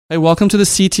Hey, welcome to the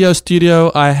CTO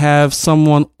Studio. I have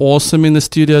someone awesome in the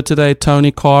studio today, Tony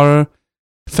Carr,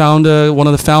 one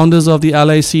of the founders of the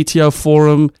LA CTO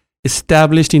Forum,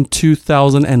 established in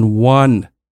 2001.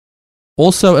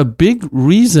 Also a big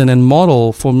reason and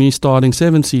model for me starting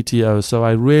 7 CTOs, so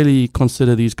I really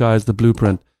consider these guys the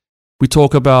blueprint. We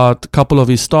talk about a couple of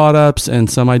his startups and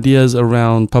some ideas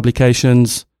around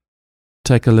publications.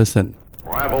 Take a listen.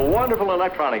 I have a wonderful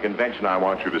electronic invention I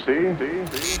want you to see.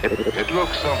 It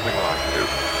looks something like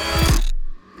this.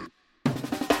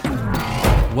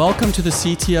 Welcome to the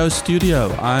CTO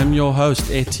Studio. I'm your host,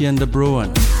 Etienne de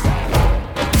Bruin. The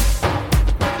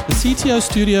CTO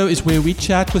Studio is where we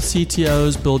chat with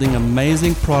CTOs building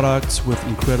amazing products with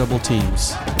incredible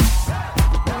teams.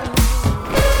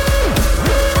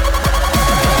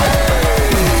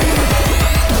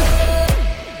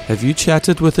 Have you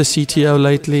chatted with a CTO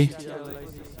lately?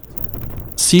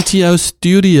 CTO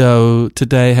Studio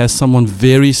today has someone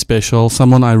very special,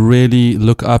 someone I really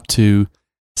look up to,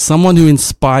 someone who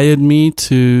inspired me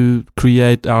to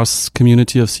create our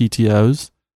community of CTOs.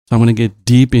 So I'm going to get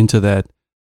deep into that.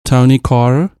 Tony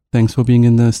Carr, thanks for being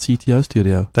in the CTO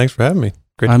Studio. Thanks for having me.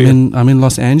 Great to be here. I'm in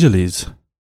Los Angeles.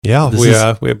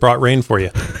 Yeah, we brought rain for you.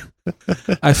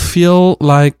 I feel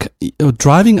like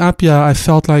driving up here, I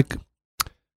felt like,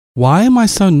 why am I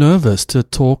so nervous to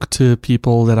talk to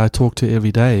people that I talk to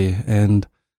every day? And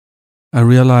I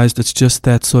realized it's just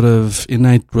that sort of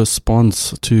innate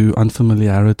response to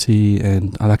unfamiliarity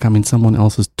and like I'm in someone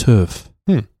else's turf.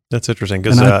 That's interesting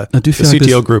because I do feel the like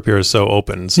CTO group here is so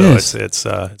open. So yes. It's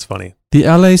funny. The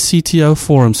LA CTO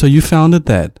Forum. So you founded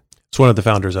that. It's one of the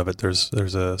founders of it. There's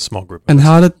a small group. And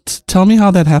tell me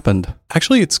how that happened.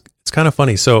 Actually, it's kind of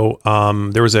funny. So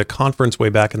there was a conference way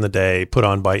back in the day put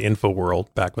on by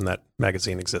InfoWorld back when that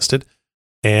magazine existed.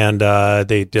 And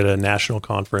they did a national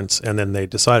conference and then they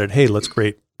decided, hey, let's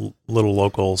create little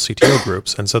local CTO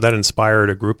groups. And so that inspired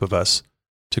a group of us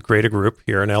to create a group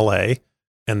here in LA.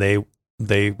 And they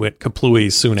went kaplooey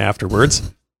soon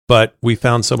afterwards. But we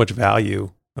found so much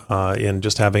value in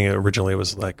just having it. Originally, it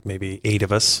was like maybe 8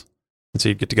 of us. And so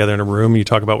you'd get together in a room, you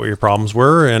talk about what your problems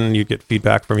were, and you get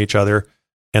feedback from each other.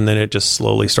 And then it just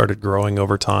slowly started growing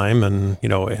over time, and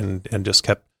and just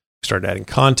started adding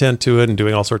content to it and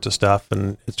doing all sorts of stuff,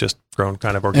 and it's just grown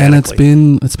kind of organically.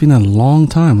 And it's been a long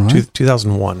time, right?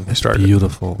 2001 we started.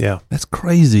 Beautiful. Yeah. That's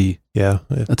crazy. Yeah.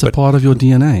 That's a part of your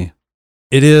DNA.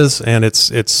 It is, and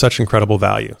it's such incredible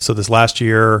value. So this last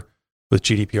year with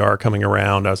GDPR coming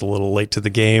around, I was a little late to the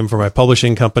game for my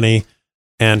publishing company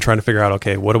and trying to figure out,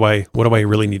 okay, what do I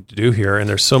really need to do here? And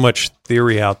there's so much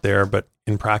theory out there, but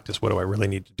in practice, what do I really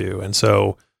need to do? And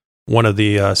so one of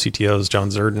the CTOs, John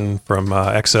Zerden from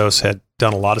Exos, had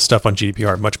done a lot of stuff on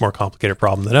GDPR, much more complicated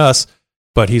problem than us.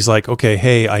 But he's like, okay,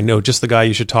 hey, I know just the guy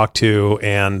you should talk to,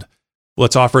 and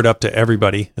let's offer it up to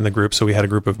everybody in the group. So we had a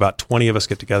group of about 20 of us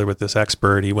get together with this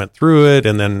expert. He went through it,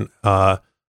 and then,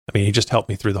 he just helped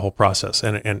me through the whole process.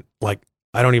 And like,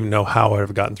 I don't even know how I would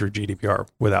have gotten through GDPR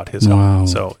without his help. Wow.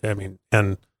 So,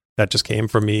 and that just came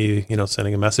from me,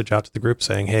 sending a message out to the group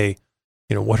saying, hey,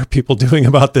 what are people doing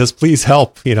about this? Please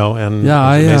help, and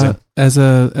yeah,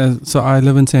 so I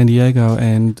live in San Diego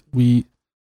and we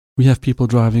have people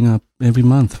driving up every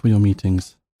month for your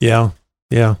meetings. Yeah.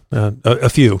 A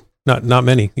few, not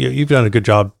many. You've done a good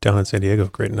job down in San Diego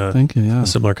creating a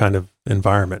similar kind of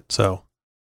environment. So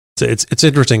it's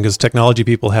interesting because technology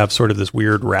people have sort of this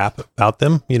weird rap about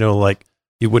them, like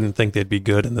you wouldn't think they'd be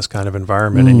good in this kind of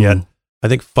environment. And yet I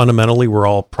think fundamentally we're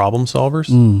all problem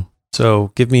solvers.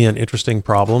 So give me an interesting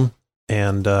problem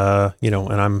and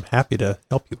and I'm happy to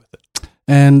help you with it.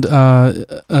 And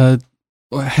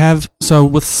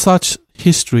with such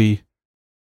history,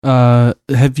 what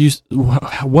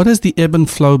has the ebb and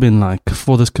flow been like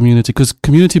for this community? Because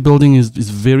community building is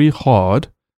very hard.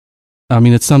 I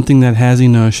mean, it's something that has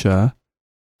inertia.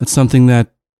 It's something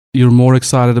that you're more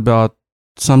excited about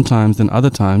sometimes than other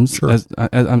times. Sure.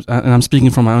 And I'm speaking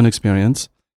from my own experience.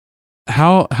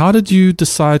 How did you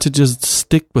decide to just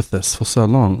stick with this for so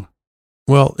long?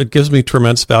 Well, it gives me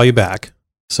tremendous value back,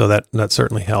 so that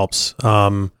certainly helps.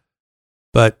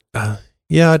 But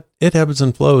it ebbs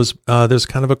and flows. There's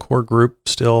kind of a core group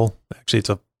still. Actually, it's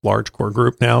a large core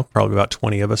group now, probably about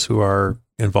 20 of us who are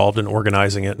involved in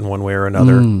organizing it in one way or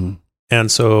another. And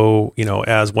so,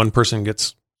 as one person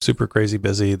gets super crazy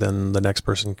busy, then the next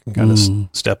person can kind of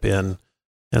step in.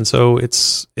 And so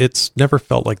it's never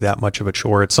felt like that much of a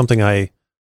chore. It's something I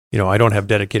don't have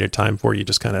dedicated time for. You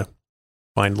just kind of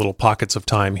find little pockets of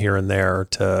time here and there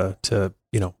to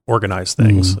organize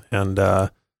things.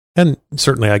 And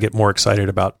certainly I get more excited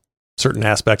about certain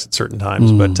aspects at certain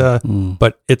times,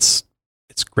 but it's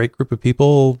a great group of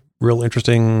people real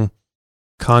interesting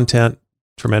content,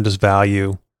 tremendous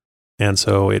value, and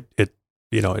so it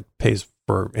pays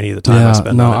for any of the time I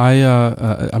spend on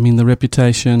it. I mean, the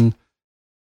reputation,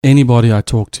 anybody I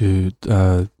talk to,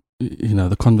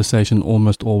 the conversation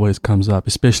almost always comes up,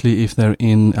 especially if they're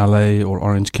in LA or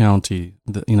Orange County,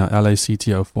 LA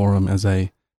CTO Forum as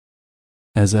a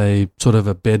sort of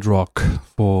a bedrock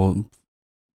for,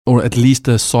 or at least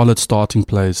a solid starting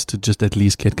place to just at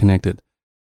least get connected.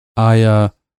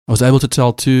 I was able to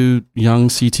tell 2 young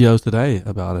CTOs today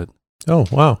about it. Oh,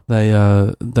 wow.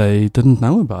 They didn't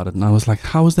know about it. And I was like,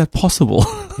 how is that possible?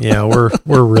 Yeah,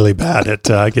 we're really bad at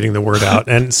getting the word out.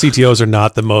 And CTOs are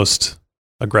not the most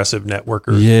aggressive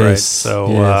networkers, yes, right? So,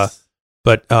 yes.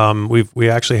 But we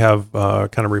actually have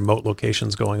kind of remote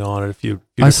locations going on at a few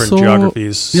different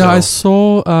geographies. Yeah, I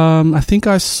think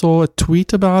I saw a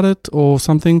tweet about it or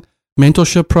something.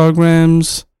 Mentorship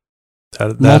programs,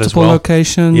 that multiple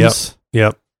locations.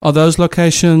 Yep. Are those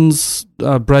locations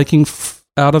breaking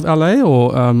out of LA,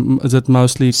 or is it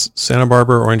mostly Santa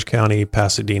Barbara, Orange County,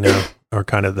 Pasadena are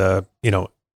kind of the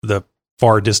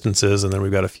far distances, and then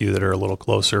we've got a few that are a little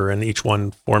closer, and each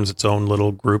one forms its own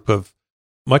little group of,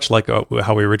 much like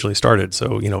how we originally started.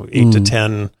 So 8 to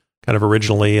 10 kind of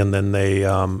originally, and then they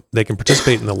can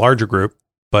participate in the larger group,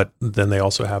 but then they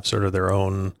also have sort of their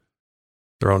own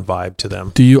vibe to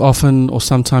them. Do you often or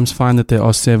sometimes find that there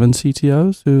are 7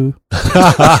 CTOs who?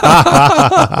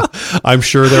 I'm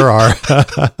sure there are.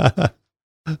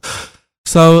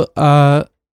 So,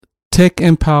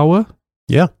 TechEmpower.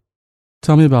 Yeah.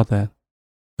 Tell me about that.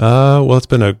 Well, it's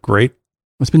been a great.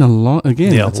 It's been a long.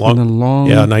 Again, yeah, it's been a long.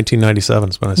 Yeah, 1997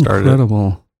 is when I started.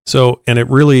 Incredible. So, and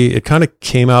it kind of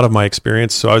came out of my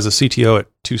experience. So I was a CTO at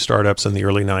 2 startups in the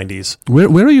early 90s.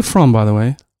 Where are you from, by the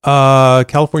way?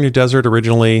 California desert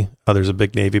originally. There's a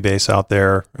big Navy base out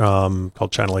there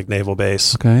called China Lake Naval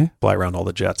Base. Okay. Fly around all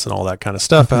the jets and all that kind of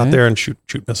stuff out there and shoot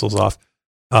missiles off.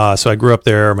 So I grew up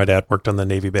there. My dad worked on the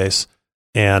Navy base,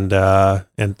 and that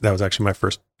was actually my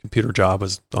first computer job,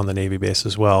 was on the Navy base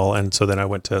as well. And so then I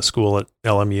went to school at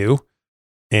LMU,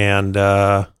 and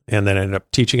then ended up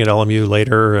teaching at LMU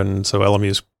later. And so LMU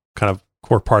is kind of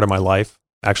core part of my life.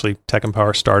 Actually,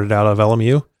 TechEmpower started out of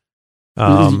LMU.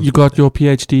 You got your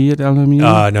PhD at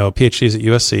LMU? No, PhD is at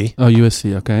USC. Oh,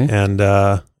 USC, okay.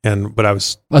 But I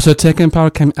was. Oh, so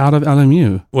TechEmpower came out of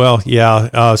LMU. Well,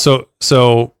 yeah.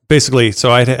 So basically,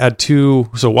 I had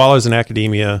 2. So while I was in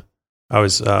academia, I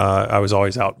was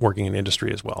always out working in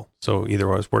industry as well. So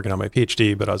either I was working on my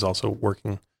PhD, but I was also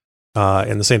working.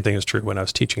 And the same thing is true when I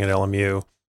was teaching at LMU.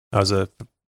 I was a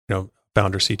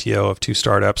founder CTO of 2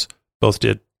 startups. Both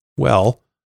did well,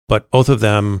 but both of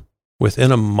them,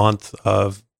 within a month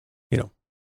of,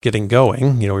 getting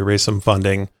going, we raised some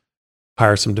funding,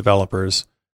 hire some developers,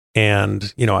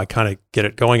 and, I kind of get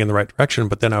it going in the right direction.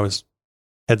 But then I was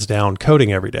heads down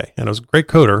coding every day, and I was a great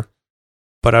coder,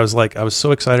 but I was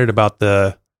so excited about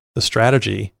the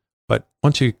strategy. But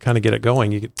once you kind of get it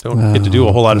going, you don't get to do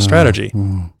a whole lot of strategy.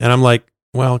 And I'm like,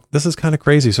 well, this is kind of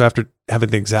crazy. So after having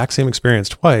the exact same experience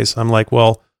twice, I'm like,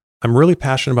 well, I'm really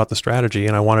passionate about the strategy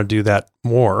and I want to do that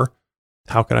more.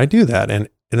 How can I do that? And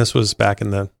this was back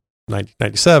in the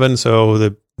 1997. So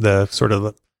the sort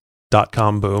of the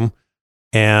 .com boom,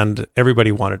 and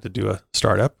everybody wanted to do a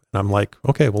startup. And I'm like,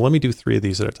 okay, well, let me do 3 of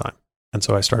these at a time. And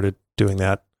so I started doing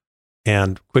that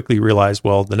and quickly realized,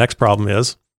 well, the next problem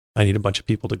is I need a bunch of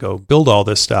people to go build all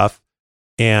this stuff.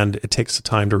 And it takes the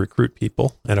time to recruit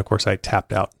people. And of course I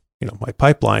tapped out, my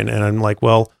pipeline, and I'm like,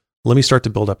 well, let me start to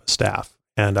build up a staff.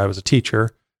 And I was a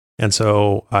teacher. And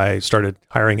so I started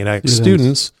hiring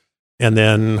students, and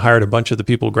then hired a bunch of the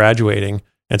people graduating.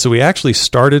 And so we actually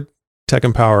started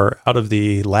TechEmpower out of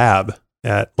the lab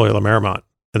at Loyola Marymount,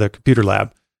 the computer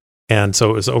lab. And so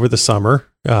it was over the summer.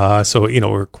 So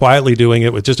we're quietly doing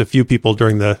it with just a few people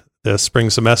during the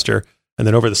spring semester. And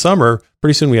then over the summer,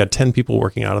 pretty soon we had 10 people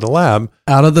working out of the lab.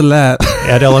 Out of the lab.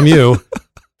 At LMU.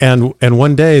 And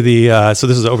one day so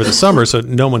this is over the summer, so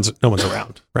no one's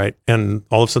around, right? And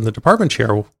all of a sudden the department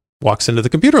chair walks into the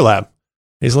computer lab.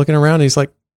 He's looking around and he's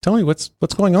like, tell me what's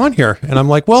going on here. And I'm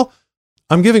like, well,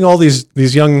 I'm giving all these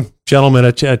young gentlemen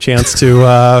a chance to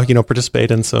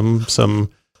participate in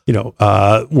some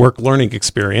work learning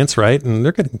experience, right? And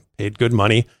they're getting paid good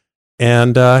money.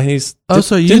 And he's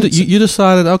so you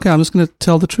decided, okay, I'm just going to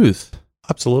tell the truth.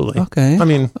 Absolutely. Okay. I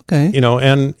mean, okay.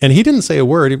 And he didn't say a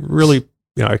word. He really,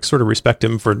 I sort of respect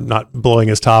him for not blowing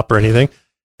his top or anything.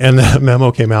 And the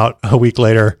memo came out a week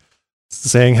later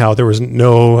saying how there was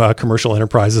no commercial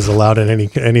enterprises allowed in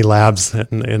any labs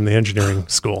in the engineering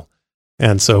school.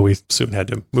 And so we soon had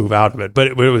to move out of it, but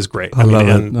it was great. I love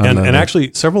it. And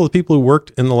actually several of the people who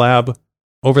worked in the lab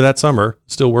over that summer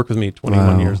still work with me 21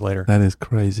 Wow, years later. That is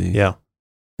crazy. Yeah.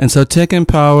 And so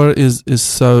TechEmpower is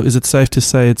it safe to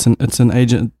say it's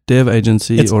an dev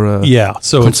agency or a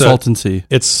consultancy?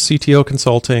 It's CTO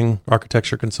consulting,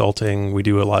 architecture consulting. We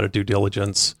do a lot of due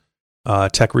diligence,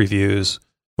 tech reviews.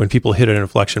 When people hit an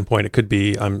inflection point, it could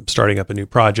be I'm starting up a new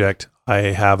project. I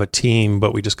have a team,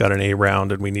 but we just got an A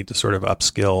round and we need to sort of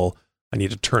upskill. I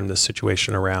need to turn this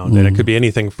situation around. And it could be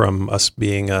anything from us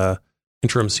being a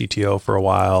interim CTO for a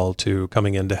while to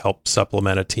coming in to help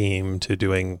supplement a team to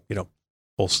doing,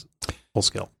 full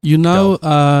scale.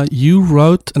 You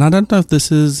wrote, and I don't know if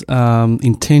this is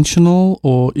intentional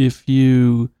or if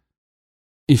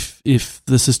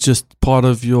this is just part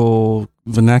of your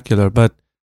vernacular, but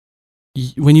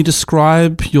when you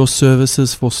describe your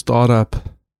services for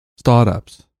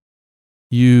startups,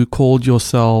 you called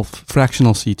yourself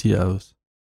fractional CTOs.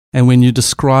 And when you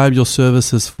describe your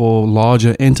services for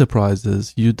larger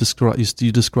enterprises, you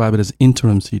describe it as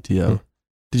interim CTO.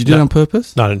 Did you do it on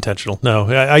purpose? Not intentional. No,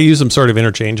 I use them sort of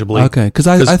interchangeably. Okay, because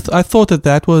I thought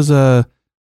that was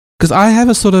because I have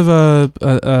a sort of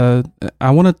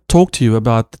I want to talk to you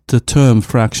about the term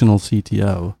fractional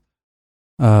CTO.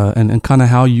 And kind of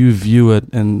how you view it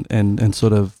and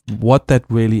sort of what that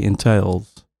really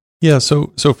entails. Yeah, so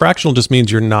fractional just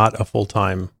means you're not a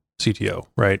full-time CTO,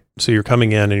 right? So you're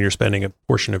coming in and you're spending a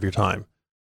portion of your time.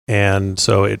 And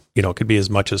so it could be as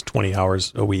much as 20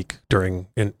 hours a week during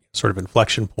sort of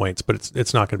inflection points, but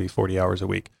it's not going to be 40 hours a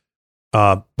week.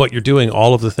 But you're doing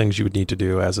all of the things you would need to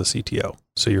do as a CTO.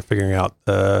 So you're figuring out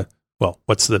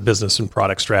what's the business and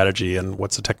product strategy and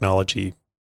what's the technology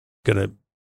going to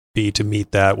be to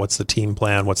meet that? What's the team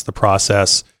plan? What's the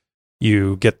process?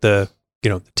 You get the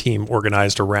team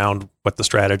organized around what the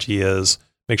strategy is,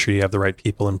 make sure you have the right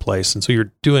people in place. And so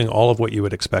you're doing all of what you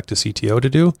would expect a CTO to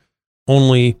do.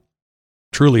 Only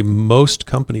truly most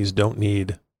companies don't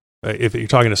need, if you're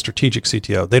talking a strategic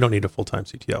CTO, they don't need a full-time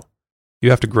CTO. You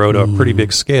have to grow to a pretty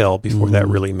big scale before that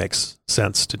really makes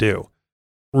sense to do.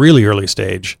 Really early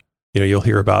stage, you'll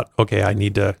hear about, okay, I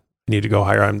need to go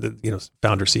hire, I'm the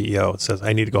founder CEO. It says,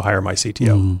 I need to go hire my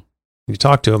CTO. You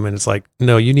talk to him and it's like,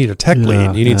 no, you need a tech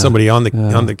lead. You need somebody on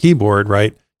the keyboard,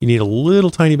 right? You need a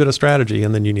little tiny bit of strategy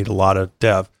and then you need a lot of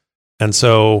dev. And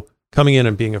so coming in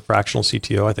and being a fractional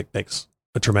CTO, I think makes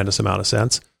a tremendous amount of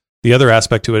sense. The other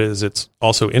aspect to it is it's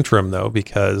also interim though,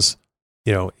 because,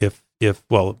 if in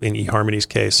eHarmony's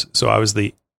case, so I was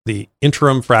the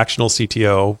interim fractional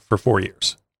CTO for 4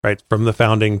 years, right? From the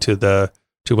founding to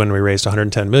when we raised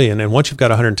 110 million. And once you've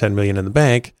got 110 million in the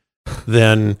bank,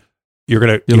 then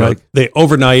they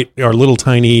overnight, our little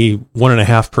tiny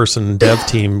 1.5 person dev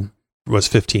team was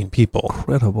 15 people.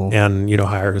 Incredible. And,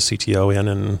 hire a CTO in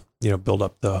and, build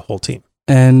up the whole team.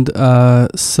 And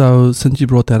so since you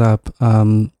brought that up,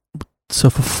 so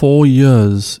for 4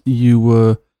 years, you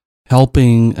were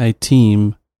helping a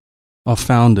team of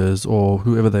founders or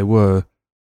whoever they were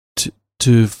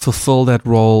to fulfill that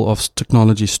role of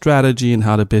technology strategy and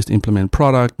how to best implement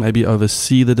product, maybe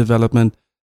oversee the development,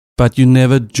 but you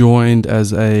never joined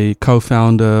as a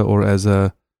co-founder or as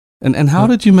a... And how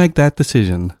did you make that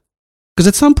decision? Because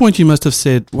at some point you must have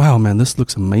said, wow, man, this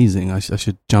looks amazing. I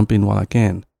should jump in while I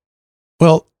can.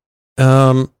 Well,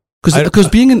 because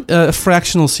being a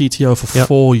fractional CTO for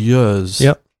 4 years,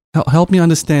 help me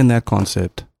understand that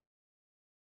concept.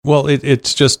 Well,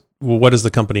 it's just, what does the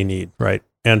company need, right?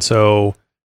 And so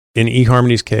in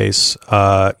eHarmony's case,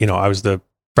 I was the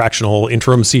fractional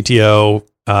interim CTO.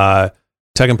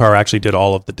 TechEmpower actually did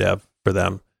all of the dev for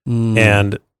them.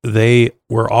 And they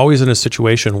were always in a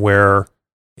situation where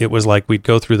it was like we'd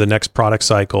go through the next product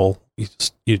cycle,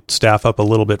 you'd staff up a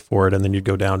little bit for it, and then you'd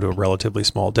go down to a relatively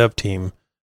small dev team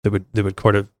that would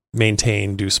sort of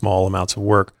maintain, do small amounts of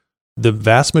work. The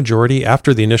vast majority,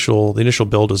 after the initial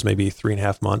build was maybe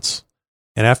 3.5 months.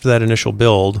 And after that initial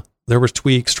build, there was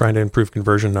tweaks trying to improve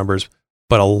conversion numbers,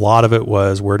 but a lot of it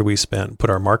was, where do we put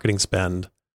our marketing spend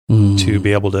to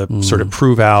be able to sort of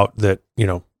prove out that,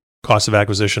 cost of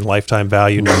acquisition, lifetime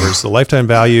value numbers. The lifetime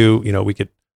value, we could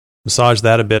massage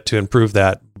that a bit to improve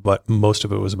that, but most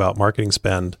of it was about marketing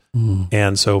spend.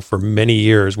 And so for many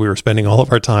years, we were spending all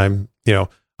of our time,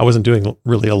 I wasn't doing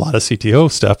really a lot of CTO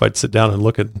stuff. I'd sit down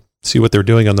and see what they're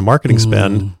doing on the marketing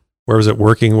spend. Where was it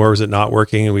working? Where was it not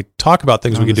working? And we talk about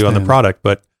things we could do on the product,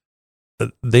 but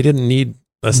they didn't need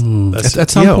a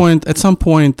CTO. At some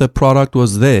point, the product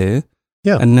was there.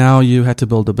 Yeah. And now you had to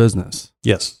build a business.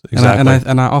 Yes, exactly.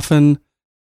 And I often,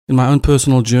 in my own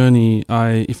personal journey,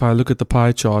 if I look at the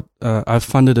pie chart, I've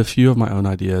funded a few of my own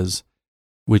ideas,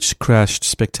 which crashed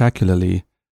spectacularly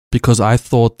because I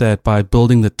thought that by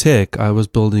building the tech, I was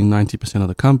building 90% of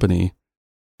the company.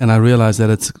 And I realized that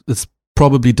it's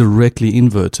probably directly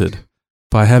inverted.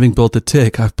 By having built the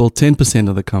tech, I've built 10%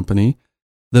 of the company.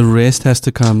 The rest has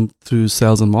to come through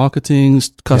sales and marketing,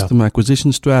 customer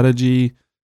acquisition strategy,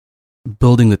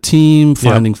 building the team,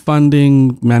 finding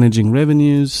funding, managing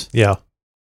revenues. Yeah.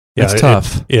 It's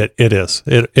tough. It is.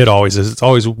 It always is. It's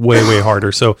always way, way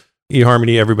harder. So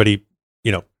eHarmony, everybody,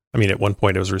 at one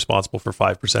point it was responsible for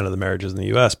 5% of the marriages in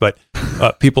the US, but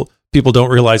people don't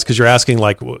realize, because you're asking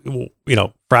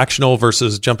fractional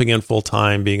versus jumping in full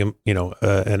time, being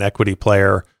an equity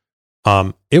player.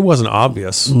 It wasn't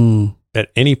obvious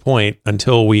at any point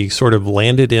until we sort of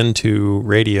landed into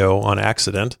radio on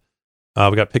accident.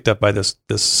 We got picked up by this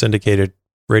syndicated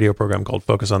radio program called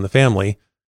Focus on the Family,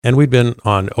 and we'd been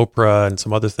on Oprah and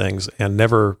some other things and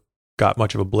never got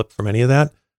much of a blip from any of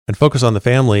that. And Focus on the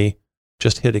Family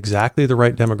just hit exactly the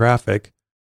right demographic,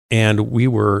 and we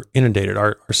were inundated.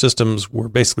 Our systems were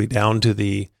basically down to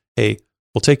the, hey,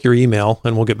 we'll take your email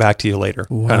and we'll get back to you later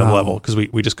kind of level, because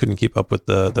we just couldn't keep up with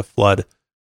the flood.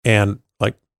 And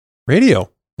like, radio,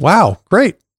 wow,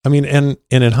 great. I mean, and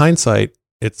in hindsight,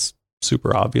 it's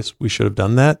super obvious we should have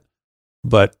done that,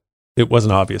 but it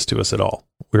wasn't obvious to us at all.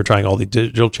 We were trying all the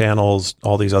digital channels,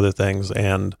 all these other things,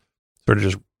 and sort of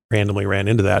just randomly ran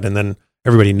into that. And then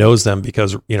everybody knows them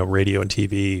because, radio and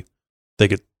TV, they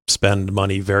could spend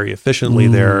money very efficiently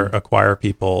there, acquire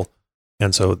people,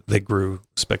 and so they grew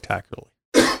spectacularly.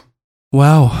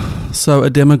 Wow. So a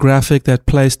demographic that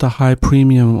placed a high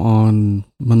premium on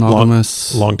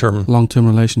monogamous long-term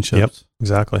relationships. Yep,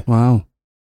 exactly. Wow.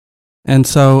 And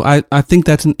so I think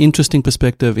that's an interesting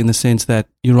perspective, in the sense that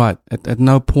you're right. At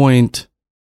no point,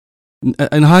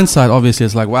 in hindsight, obviously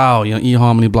it's like, wow,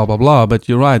 eHarmony, blah, blah, blah. But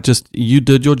you're right. Just, you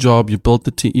did your job. You built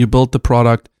you built the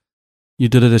product. You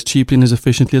did it as cheaply and as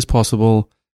efficiently as possible.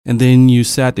 And then you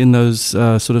sat in those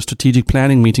sort of strategic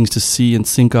planning meetings to see and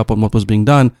sync up on what was being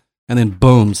done. And then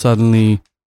boom, suddenly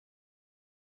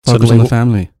focus on the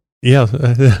family. Yeah.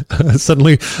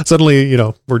 suddenly,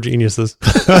 we're geniuses.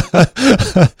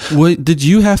 Did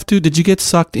you get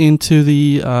sucked into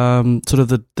the sort of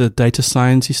the data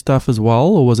sciencey stuff as well,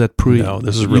 or was that pre? No,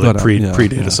 this is really pre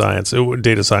data science.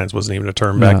 Data science wasn't even a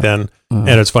term back then. And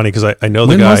it's funny because I know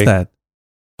the guy. When was that?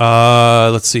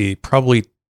 Let's see, probably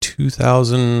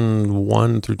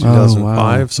 2001 through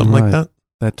 2005, something like that.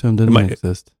 That term didn't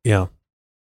exist. Yeah.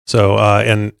 So,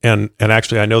 and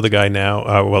actually I know the guy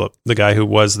now, the guy who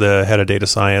was the head of data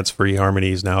science for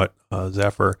eHarmony is now at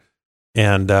Zephyr.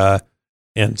 And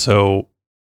so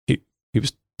he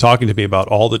was talking to me about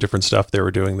all the different stuff they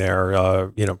were doing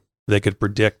there. They could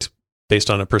predict based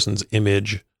on a person's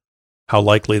image how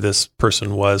likely this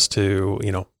person was to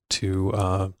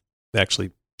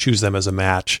actually choose them as a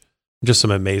match. Just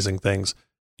some amazing things.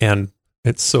 And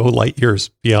it's so light years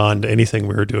beyond anything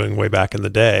we were doing way back in the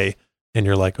day. And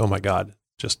you're like, oh my God,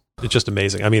 it's just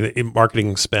amazing. I mean,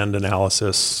 marketing spend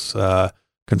analysis,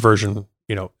 conversion,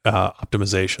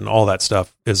 optimization, all that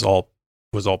stuff was all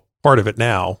part of it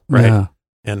now, right? Yeah.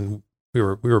 And we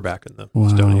were back in the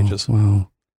Stone Ages. Wow.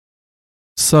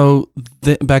 So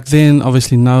back then,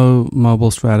 obviously, no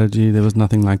mobile strategy. There was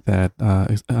nothing like that,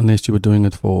 unless you were doing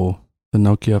it for the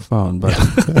Nokia phone. But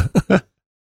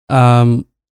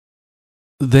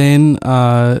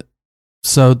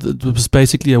so it was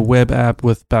basically a web app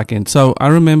with backend. So I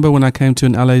remember when I came to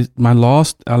my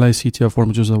last LA CTO Forum,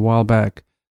 which was a while back,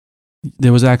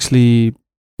 there was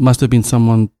must have been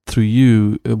someone through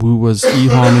you who was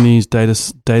eHarmony's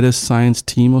data science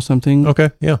team or something.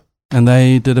 Okay, yeah. And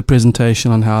they did a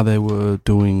presentation on how they were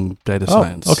doing data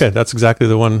science. Okay, that's exactly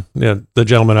the one, the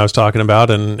gentleman I was talking about,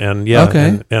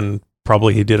 and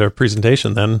probably he did a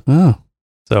presentation then. Oh.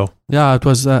 So yeah, it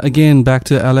was again back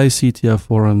to LA CTO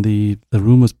Forum. The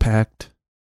room was packed.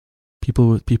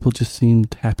 People just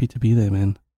seemed happy to be there,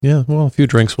 man. Yeah, well, a few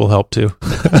drinks will help too.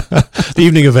 The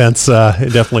evening events,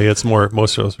 definitely, it's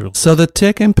most social. So the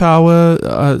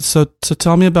TechEmpower. So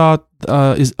tell me about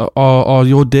are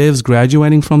your devs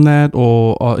graduating from that,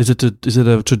 or is it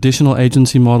a traditional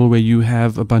agency model where you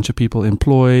have a bunch of people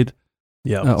employed?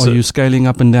 Yeah. Are you scaling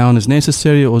up and down as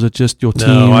necessary, or is it just your team?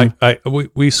 No,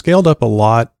 we scaled up a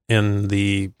lot in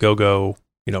the go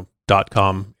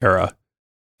 .com era,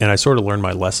 and I sort of learned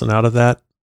my lesson out of that.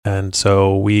 And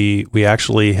so we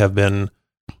actually have been,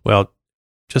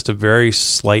 just a very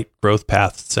slight growth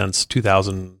path since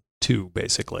 2002,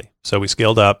 basically. So we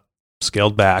scaled up,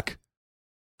 scaled back,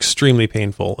 extremely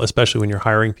painful, especially when you're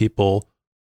hiring people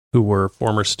who were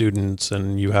former students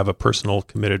and you have a personal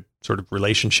committed sort of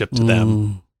relationship to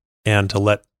them, and to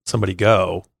let somebody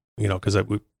go, because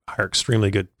we hire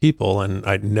extremely good people and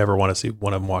I'd never want to see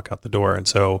one of them walk out the door. And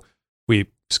so we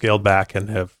scaled back and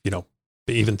have,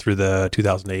 even through the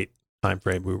 2008 time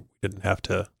frame. We didn't have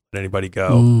to let anybody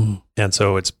go. And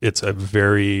so it's a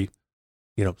very,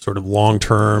 sort of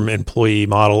long-term employee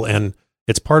model. And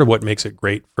it's part of what makes it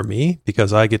great for me,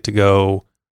 because I get to go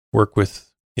work with,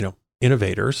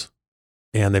 innovators,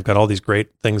 and they've got all these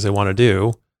great things they want to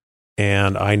do.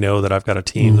 And I know that I've got a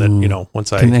team that,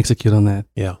 once I can execute on that.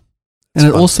 Yeah. And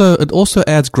it also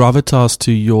adds gravitas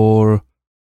to your,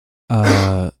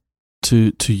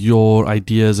 to your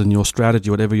ideas and your strategy,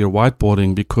 whatever you're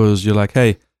whiteboarding, because you're like,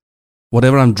 hey,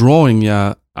 whatever I'm drawing,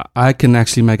 I can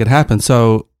actually make it happen.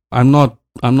 So I'm not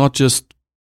just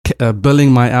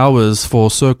billing my hours for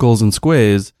circles and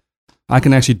squares. I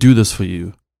can actually do this for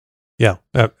you. Yeah,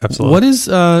 absolutely. What is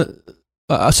so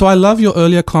I love your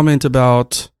earlier comment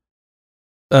about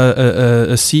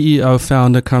a CEO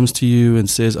founder comes to you and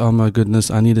says, "Oh my goodness,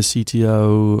 I need a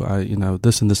CTO.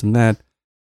 This and this and that."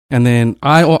 And then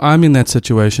I'm in that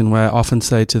situation where I often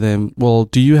say to them, "Well,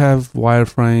 do you have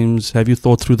wireframes? Have you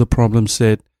thought through the problem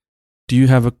set? Do you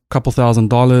have a couple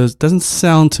 $1,000s? Doesn't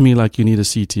sound to me like you need a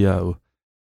CTO."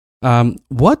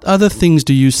 What other things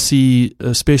do you see,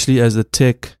 especially as a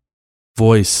tech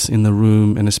voice in the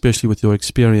room, and especially with your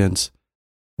experience?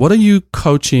 What are you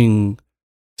coaching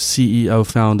CEO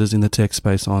founders in the tech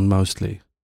space on mostly?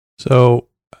 So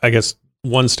I guess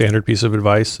one standard piece of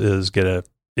advice is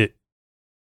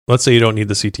let's say you don't need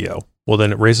the CTO. Well,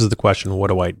 then it raises the question, what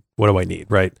do I need,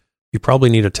 right? You probably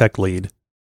need a tech lead.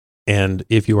 And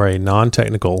if you are a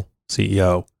non-technical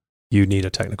CEO, you need a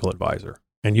technical advisor.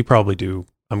 And you probably do,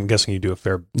 I'm guessing you do a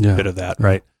fair bit of that,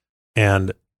 right?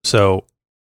 And so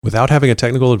without having a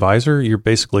technical advisor, you're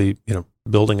basically,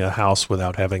 building a house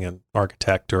without having an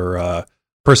architect or a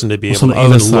person to be able to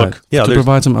even look. Yeah, to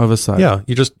provide some oversight. Yeah,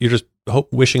 you're just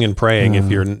wishing and praying if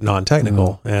you're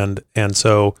non-technical. And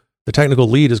so the technical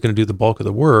lead is going to do the bulk of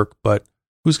the work, but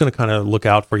who's going to kind of look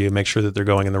out for you, make sure that they're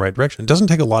going in the right direction? It doesn't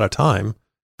take a lot of time.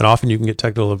 And often you can get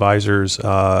technical advisors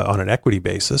on an equity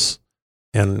basis.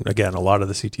 And again, a lot of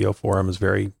the CTO Forum is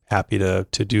very happy to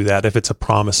do that. If it's a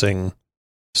promising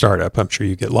startup, I'm sure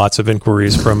you get lots of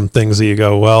inquiries from things that you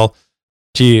go, well,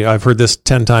 gee, I've heard this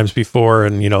 10 times before,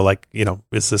 and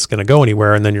is this going to go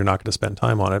anywhere? And then you're not going to spend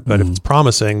time on it. But if it's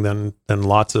promising, then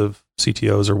lots of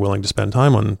CTOs are willing to spend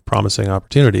time on promising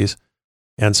opportunities.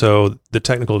 And so the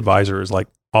technical advisor is like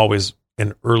always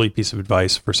an early piece of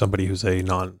advice for somebody who's a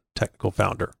non-technical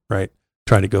founder, right?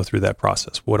 Trying to go through that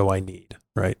process. What do I need,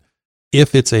 right?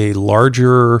 If it's a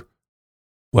if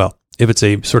it's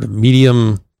a sort of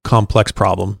medium complex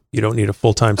problem, you don't need a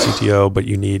full-time CTO, but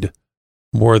you need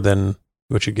more than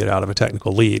what you get out of a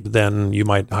technical lead, then you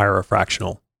might hire a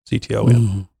fractional CTO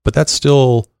in. But that's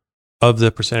still, of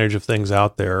the percentage of things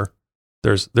out there,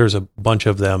 there's a bunch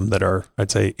of them that are,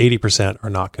 I'd say 80% are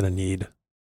not going to need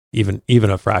even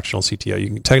a fractional CTO. You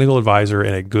can technical advisor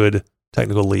and a good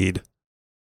technical lead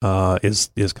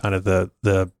is kind of the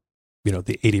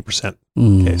 80%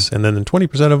 case. And then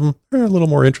 20% of them are a little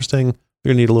more interesting.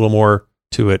 They're going to need a little more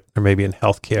to it, or maybe in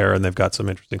healthcare, and they've got some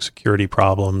interesting security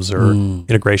problems or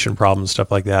integration problems, stuff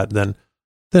like that.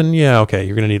 Then yeah, okay,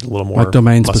 you're going to need a little more like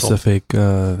domain specific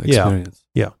experience.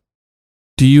 Yeah.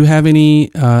 Do you have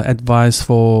any advice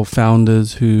for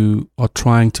founders who are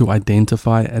trying to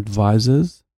identify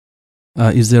advisors?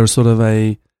 Is there sort of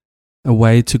a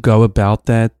way to go about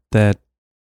that?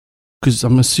 Because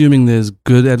I'm assuming there's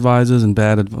good advisors and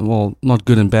bad, well, not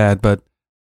good and bad, but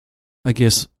I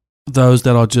guess those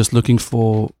that are just looking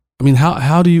for,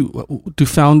 how do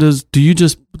founders, how do you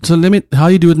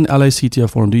do it in LA CTO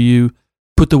Forum? Do you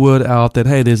put the word out that,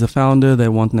 hey, there's a founder, they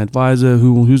want an advisor,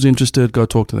 who's interested, go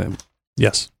talk to them?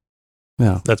 Yes.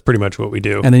 Yeah. That's pretty much what we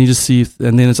do. And then you just see,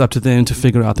 and then it's up to them to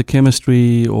figure out the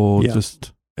chemistry or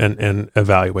just... And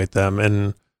evaluate them.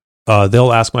 And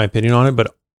they'll ask my opinion on it,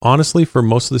 but honestly, for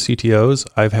most of the CTOs,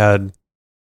 I've had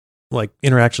like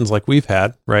interactions like we've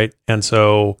had, right? And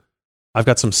so I've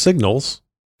got some signals,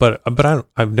 but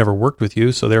I've never worked with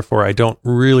you, so therefore I don't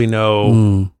really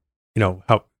know,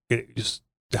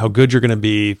 how good you're going to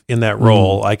be in that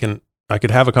role. I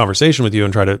could have a conversation with you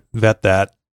and try to vet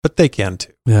that, but they can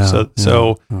too. Yeah.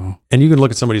 And you can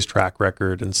look at somebody's track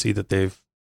record and see that they've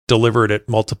delivered at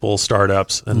multiple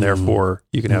startups, and therefore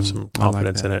you can have some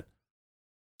confidence in it.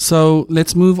 So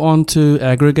let's move on to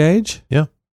Aggregage. Yeah.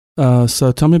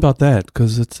 So tell me about that,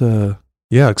 because it's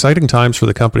exciting times for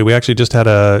the company. We actually just had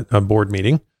a board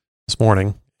meeting this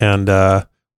morning, and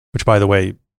which, by the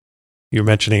way, you're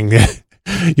mentioning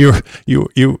you're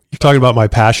talking about my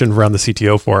passion around the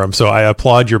CTO Forum. So I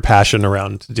applaud your passion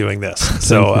around doing this.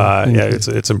 So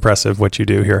it's impressive what you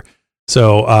do here.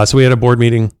 So we had a board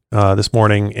meeting this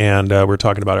morning, and we're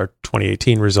talking about our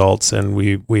 2018 results, and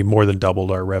we more than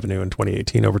doubled our revenue in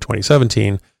 2018 over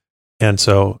 2017. And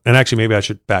actually, maybe I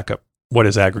should back up. What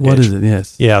is aggregation? What is it?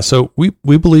 Yes. Yeah. So we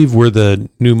believe we're the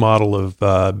new model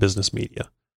of business media.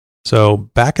 So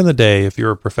back in the day, if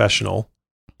you're a professional,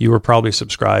 you were probably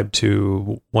subscribed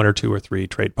to one or two or three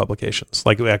trade publications.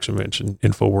 Like we actually mentioned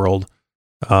InfoWorld.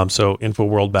 So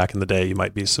InfoWorld back in the day, you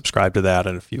might be subscribed to that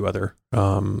and a few other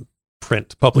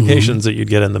print publications that you'd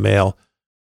get in the mail.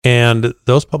 And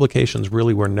those publications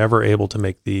really were never able to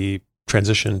make the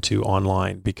transition to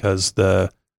online because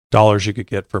the dollars you could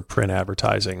get for print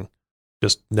advertising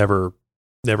just never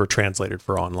translated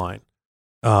for online.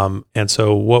 And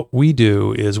so what we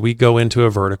do is we go into a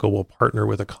vertical, we'll partner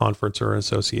with a conference or an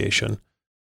association,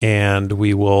 and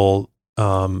we will,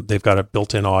 they've got a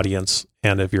built-in audience.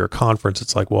 And if you're a conference,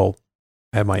 it's like, well,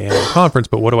 I have my annual conference,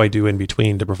 but what do I do in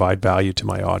between to provide value to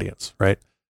my audience, right?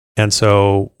 And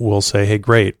so we'll say, hey,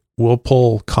 great, we'll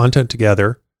pull content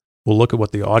together. We'll look at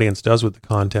what the audience does with the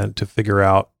content to figure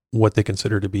out what they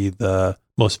consider to be the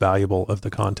most valuable of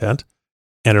the content.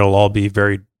 And it'll all be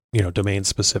very, domain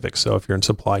specific. So if you're in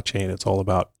supply chain, it's all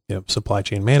about supply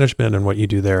chain management and what you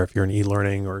do there. If you're in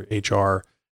e-learning or HR,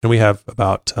 and we have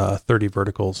about 30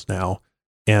 verticals now,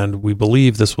 and we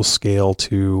believe this will scale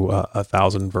to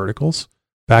 1,000 verticals.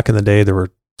 Back in the day, there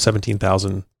were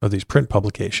 17,000 of these print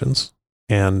publications,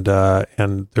 and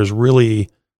there's really,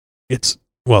 it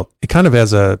kind of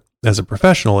as a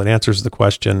professional, it answers the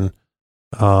question.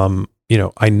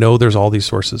 I know there's all these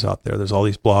sources out there. There's all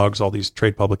these blogs, all these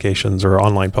trade publications or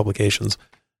online publications.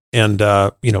 And,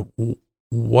 how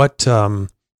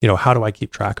do I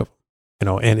keep track of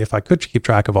them? And if I could keep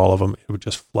track of all of them, it would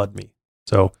just flood me.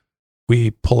 So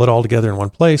we pull it all together in one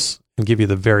place and give you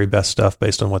the very best stuff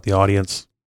based on what the audience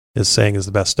is saying is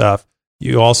the best stuff.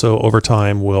 You also, over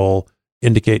time, will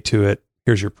indicate to it,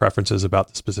 here's your preferences about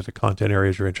the specific content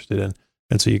areas you're interested in.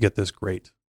 And so you get this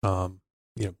great,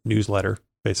 newsletter,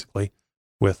 basically,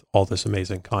 with all this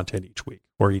amazing content each week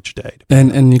or each day.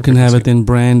 And you can have it then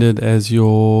branded as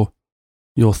your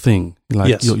thing, like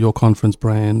yes. your conference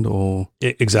brand or...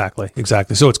 Exactly.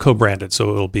 So it's co-branded.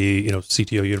 So it'll be,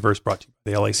 CTO Universe brought to you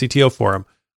by the LA CTO Forum,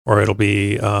 or it'll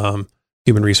be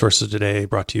Human Resources Today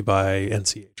brought to you by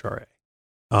NCHRA,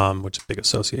 which is a big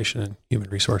association in human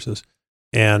resources.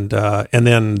 And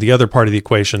then the other part of the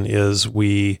equation is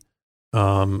we,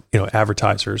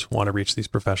 advertisers want to reach these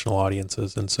professional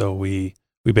audiences. And so we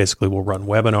basically will run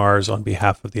webinars on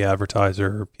behalf of the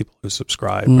advertiser, people who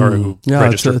subscribe or who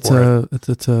register for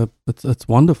it. It's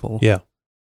wonderful. Yeah.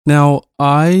 Now,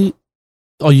 are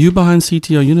you behind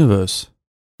CTO Universe?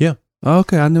 Yeah.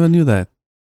 Okay, I never knew that.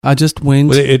 I just went...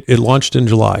 Well, it launched in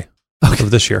July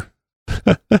of this year.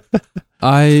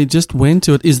 I just went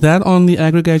to it. Is that on the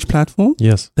Aggregate platform?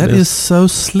 Yes. That is so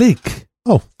slick.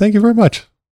 Oh, thank you very much.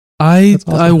 That's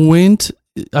awesome.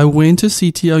 I went to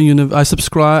CTO Universe. I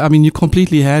subscribed. I mean, you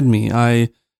completely had me. I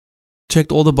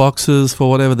checked all the boxes for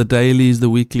whatever, the dailies, the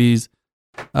weeklies.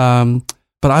 But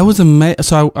I was amazed.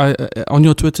 So I on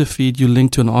your Twitter feed, you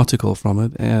linked to an article from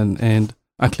it, and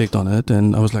I clicked on it,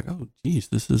 and I was like, oh, geez,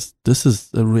 this is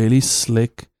a really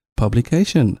slick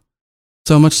publication.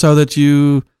 So much so that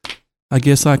I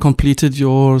guess I completed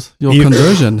your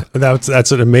conversion.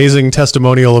 That's an amazing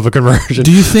testimonial of a conversion.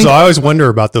 Do you think? So I always wonder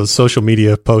about those social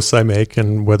media posts I make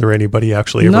and whether anybody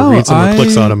actually ever reads them or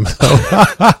clicks on them. So,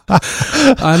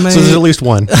 so there's at least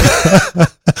one.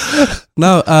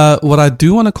 No, what I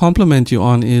do want to compliment you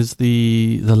on is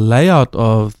the layout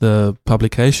of the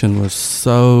publication was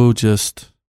so just.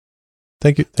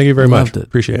 Thank you very much.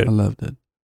 Appreciate it. I loved it.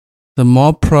 The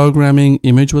mob programming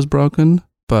image was broken,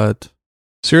 but.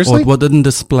 Seriously? What didn't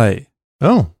display?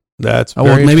 Oh, that's very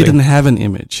well, maybe it didn't have an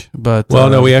image, but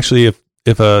no, we actually,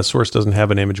 if a source doesn't have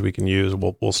an image we can use,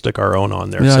 we'll stick our own on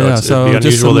there. Yeah, so it'd be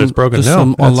unusual that it's broken.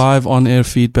 Some live on-air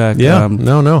feedback. Yeah,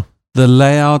 no. The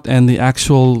layout and the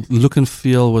actual look and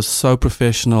feel was so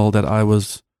professional that I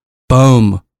was,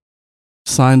 boom,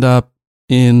 signed up,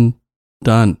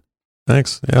 done.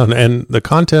 Thanks. Yeah, and the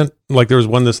content, like there was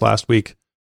one this last week.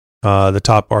 The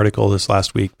top article this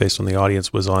last week, based on the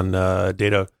audience, was on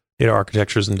data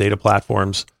architectures and data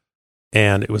platforms,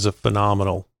 and it was a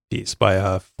phenomenal piece by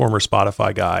a former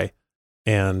Spotify guy,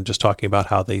 and just talking about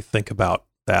how they think about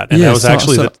that. And that was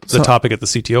actually the topic at the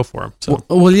CTO Forum. So.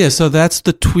 Well, yeah. So that's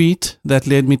the tweet that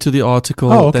led me to the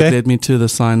article, that led me to the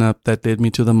sign up, that led me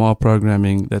to the MAR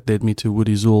programming, that led me to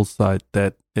Woody Zuhl's site,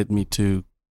 that led me to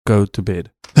go to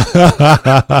bed.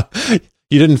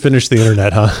 You didn't finish the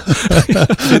internet, huh?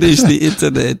 Finish the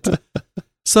internet.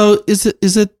 So is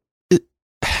it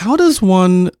how does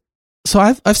one? So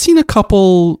I've seen a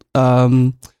couple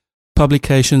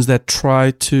publications that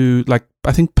try to, like,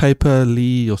 I think Paper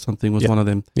Lee or something was one of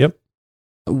them. Yep.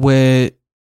 Where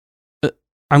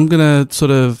I'm gonna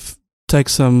sort of take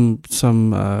some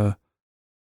sort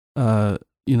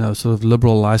of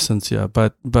liberal license here,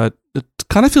 but it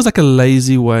kind of feels like a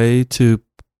lazy way to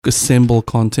assemble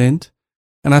content,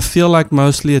 and I feel like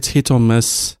mostly it's hit or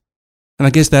miss. And I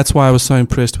guess that's why I was so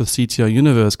impressed with CTO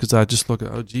Universe, because I just look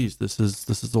at, oh geez, this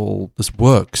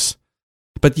works.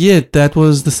 But yet that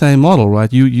was the same model,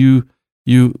 right? You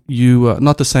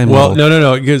not the same model. Well,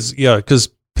 no, because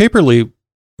Paperly,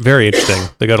 very interesting.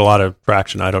 They got a lot of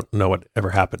traction. I don't know what ever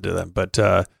happened to them, but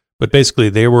basically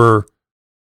they were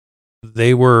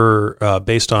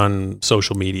based on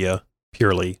social media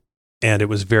purely, and it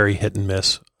was very hit and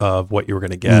miss of what you were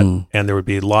going to get. And there would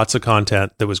be lots of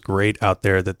content that was great out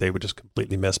there that they would just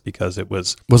completely miss because it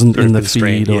wasn't in the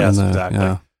feed or in the, exactly.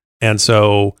 Yeah. And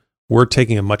so we're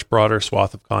taking a much broader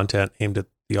swath of content aimed at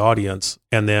the audience,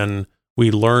 and then we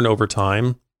learn over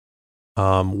time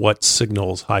what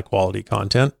signals high quality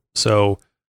content. So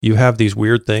you have these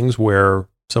weird things where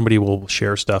somebody will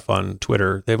share stuff on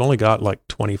Twitter. They've only got like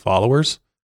 20 followers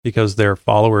because they're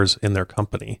followers in their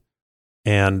company.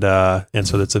 And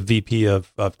so that's a VP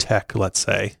of tech, let's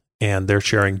say, and they're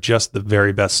sharing just the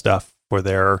very best stuff for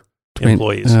their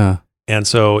employees. Yeah. And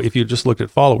so if you just looked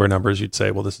at follower numbers, you'd say,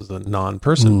 well, this is a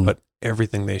non-person, but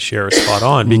everything they share is spot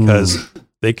on because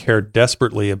they care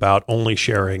desperately about only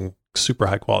sharing super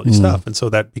high quality stuff. And so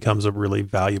that becomes a really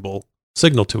valuable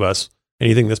signal to us.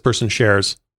 Anything this person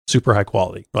shares, super high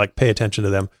quality, like pay attention to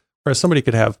them. Whereas somebody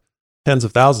could have tens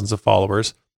of thousands of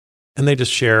followers and they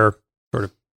just share sort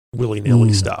of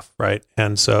willy-nilly stuff, right?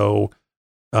 And so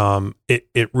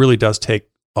it really does take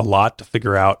a lot to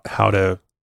figure out how to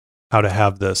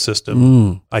have the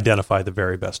system identify the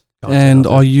very best content. And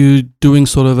are you doing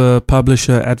sort of a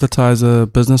publisher advertiser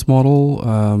business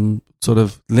model? Sort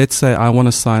of, let's say I want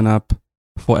to sign up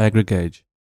for Aggregage.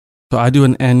 So I do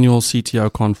an annual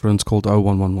CTO conference called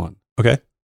 0111. Okay.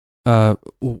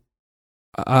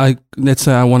 Let's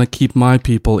say I want to keep my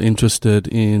people interested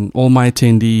in, all my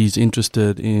attendees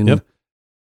interested in,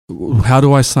 how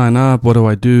do I sign up? What do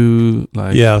I do?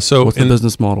 So what's the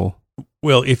business model?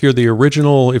 Well, if you're the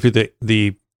original, if you're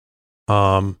the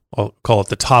I'll call it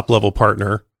the top level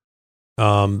partner,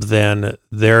 then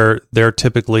they're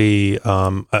typically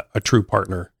a true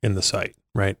partner in the site,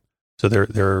 right? So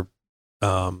they're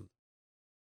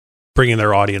bringing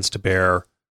their audience to bear.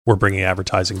 We're bringing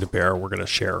advertising to bear. We're going to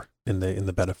share in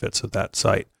the benefits of that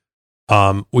site.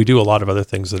 We do a lot of other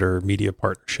things that are media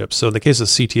partnerships. So in the case of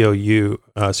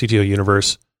CTO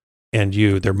Universe and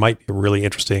there might be a really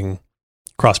interesting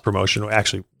cross promotion.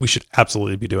 Actually, we should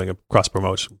absolutely be doing a cross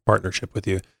promotion partnership with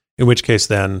you. In which case,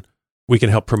 then we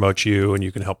can help promote you, and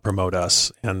you can help promote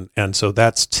us. And so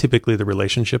that's typically the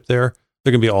relationship there.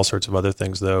 There can be all sorts of other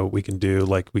things though we can do,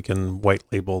 like we can white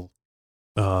label.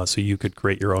 So you could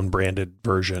create your own branded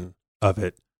version of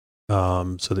it,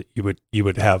 so that you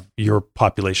would have your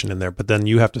population in there. But then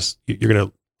you're going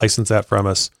to license that from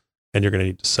us, and you're going to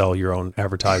need to sell your own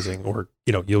advertising, or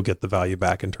you'll get the value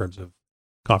back in terms of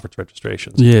conference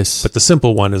registrations. Yes. But the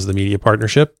simple one is the media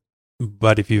partnership.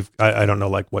 But if I don't know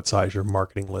like what size your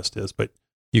marketing list is, but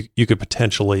you could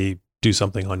potentially do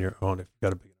something on your own if you've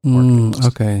got a big marketing list.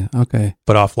 Okay.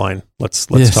 But offline, let's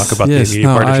talk about the media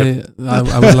partnership.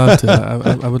 I would love to.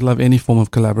 I would love any form of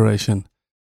collaboration.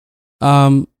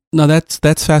 No, that's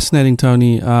fascinating,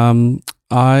 Tony.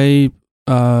 I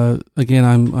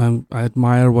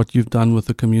admire what you've done with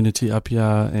the community up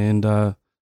here, and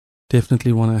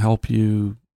definitely want to help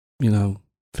you,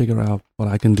 figure out what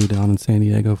I can do down in San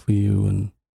Diego for you.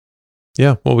 And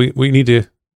yeah, well, we need to.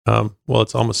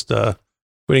 It's almost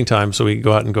quitting time, so we can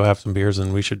go out and go have some beers,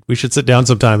 and we should sit down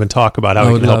sometime and talk about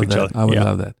how we can help each other. I would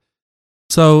love that.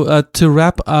 So to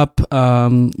wrap up,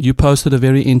 you posted a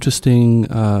very interesting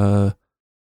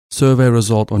survey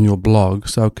result on your blog,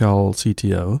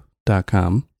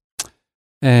 SoCalCTO.com.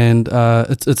 And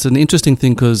it's an interesting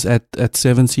thing because at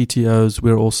 7 CTOs,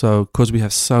 we're also, because we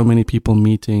have so many people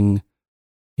meeting,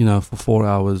 for 4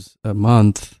 hours a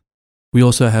month, we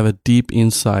also have a deep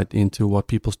insight into what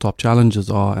people's top challenges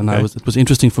are. And it was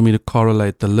interesting for me to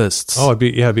correlate the lists. Oh, I'd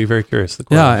be very curious.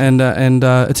 And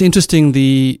it's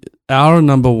interesting, our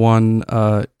number one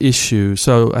issue.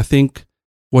 So I think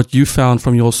what you found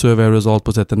from your survey result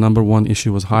was that the number one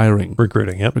issue was hiring.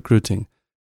 Recruiting, yep. Recruiting.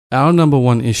 Our number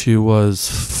one issue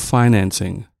was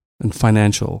financing and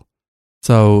financial.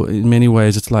 So in many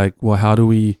ways, it's like, well, how do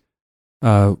we,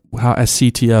 how as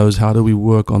CTOs, how do we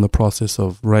work on the process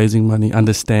of raising money,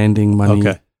 understanding money?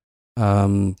 Okay.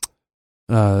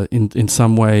 In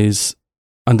some ways,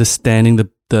 understanding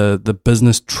the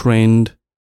business trend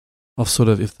of sort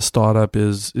of if the startup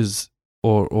is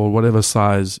or whatever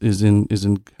size is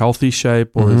in healthy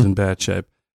shape or is in bad shape.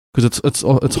 because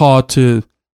it's hard to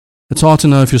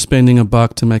know if you're spending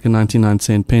 $1 to make a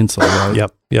 99-cent pencil, right?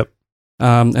 Yep.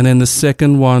 And then the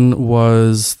second one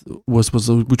was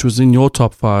which was in your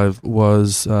top 5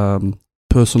 was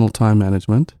personal time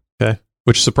management. Okay,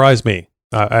 which surprised me.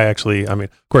 I mean,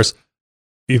 of course,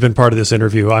 you've been part of this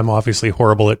interview. I'm obviously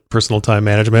horrible at personal time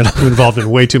management. I'm involved in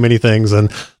way too many things,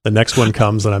 and the next one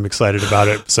comes, and I'm excited about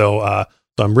it. So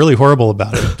I'm really horrible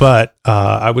about it. But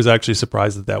I was actually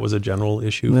surprised that was a general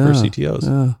issue for CTOs.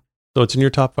 Yeah. So it's in your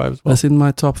top 5 as well. That's in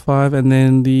my top 5, and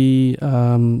then the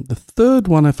third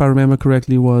one, if I remember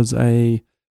correctly, was the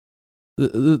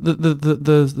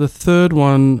third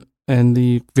one, and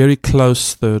the very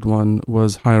close third one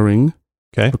was hiring,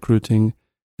 recruiting,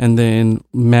 and then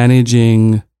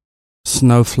managing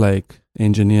snowflake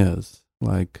engineers,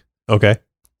 like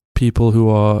people who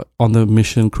are on the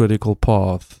mission critical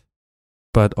path,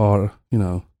 but are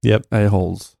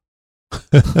a-holes.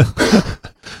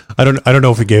 I don't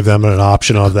know if we gave them an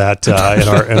option on that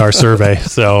in our survey.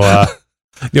 So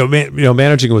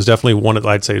managing was definitely one that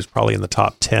I'd say is probably in the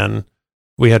top 10.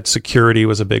 We had security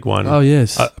was a big one. Oh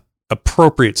yes,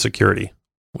 appropriate security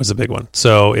was a big one.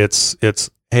 So it's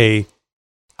hey,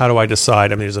 how do I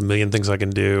decide? I mean, there's a million things I can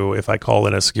do. If I call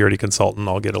in a security consultant,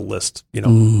 I'll get a list,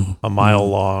 a mile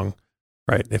long.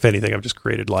 Right. If anything, I've just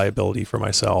created liability for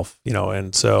myself.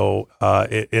 And so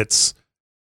it's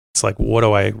like, what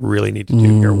do I really need to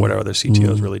do here? What are other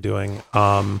CTOs really doing?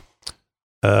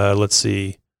 Let's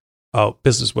see. Oh,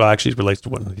 business. Well, actually, it relates to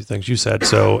one of the things you said.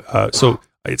 So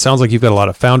it sounds like you've got a lot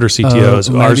of founder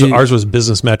CTOs. Ours was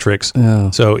business metrics. Yeah.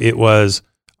 So it was,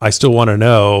 I still want to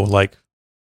know, like,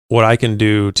 what I can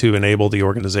do to enable the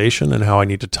organization and how I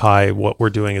need to tie what we're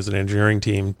doing as an engineering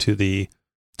team to the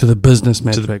business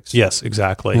metrics. Yes,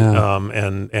 exactly. Yeah.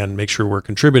 And make sure we're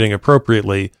contributing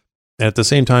appropriately. And at the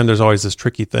same time, there's always this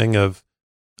tricky thing of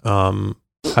how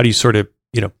do you sort of,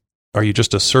 are you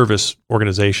just a service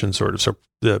organization sort of? So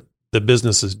the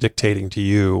business is dictating to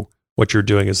you what you're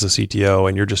doing as the CTO,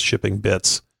 and you're just shipping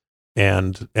bits,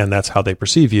 and that's how they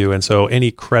perceive you. And so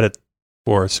any credit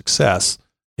for success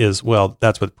is, well,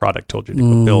 that's what the product told you to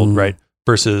go build, right?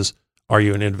 Versus, are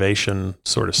you an innovation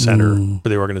sort of center for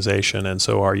the organization? And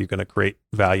so are you going to create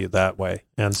value that way?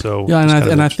 And so,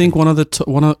 I think one of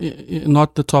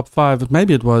not the top 5, but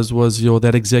maybe it was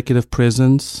that executive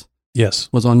presence. Yes,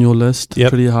 was on your list. Yep.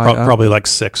 Pretty high up. Probably like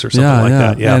 6 or something like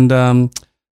that. Yeah. And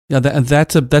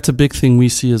that's a big thing we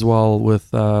see as well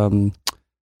with,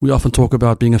 we often talk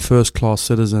about being a first class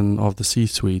citizen of the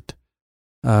C-suite,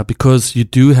 because you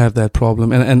do have that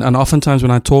problem. And oftentimes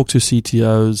when I talk to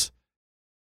CTOs,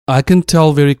 I can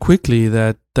tell very quickly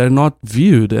that they're not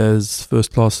viewed as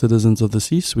first-class citizens of the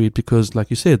C-suite because, like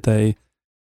you said, they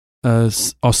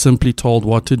are simply told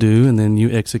what to do, and then you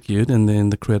execute, and then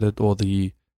the credit or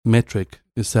the metric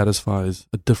satisfies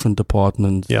a different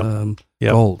department's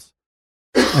goals.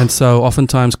 And so,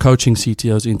 oftentimes, coaching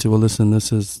CTOs into, well, listen,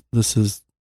 this is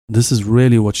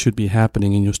really what should be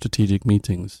happening in your strategic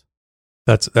meetings.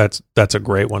 That's a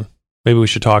great one. Maybe we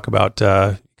should talk about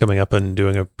coming up and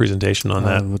doing a presentation on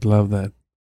that. I would love that.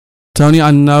 Tony, I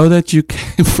know that you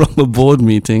came from a board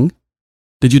meeting.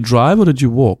 Did you drive or did you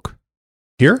walk?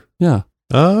 Here? Yeah.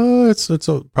 It's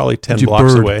probably 10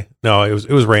 blocks away. No,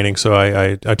 it was raining, so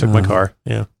I took my car.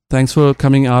 Yeah. Thanks for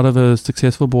coming out of a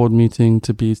successful board meeting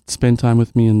to spend time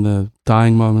with me in the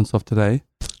dying moments of today.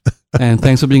 And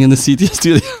thanks for being in the CTO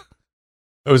studio.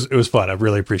 It was fun. I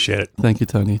really appreciate it. Thank you,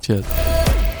 Tony. Cheers.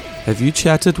 Have you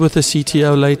chatted with a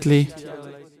CTO lately?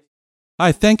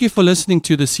 Hi, thank you for listening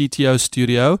to the CTO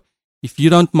Studio. If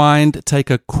you don't mind, take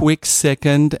a quick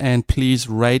second and please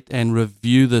rate and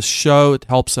review the show. It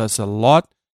helps us a lot.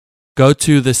 Go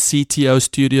to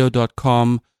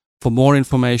thectostudio.com for more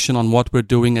information on what we're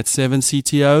doing at 7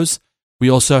 CTOs. We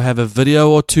also have a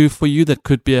video or two for you that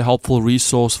could be a helpful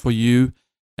resource for you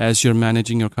as you're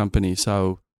managing your company.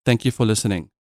 So thank you for listening.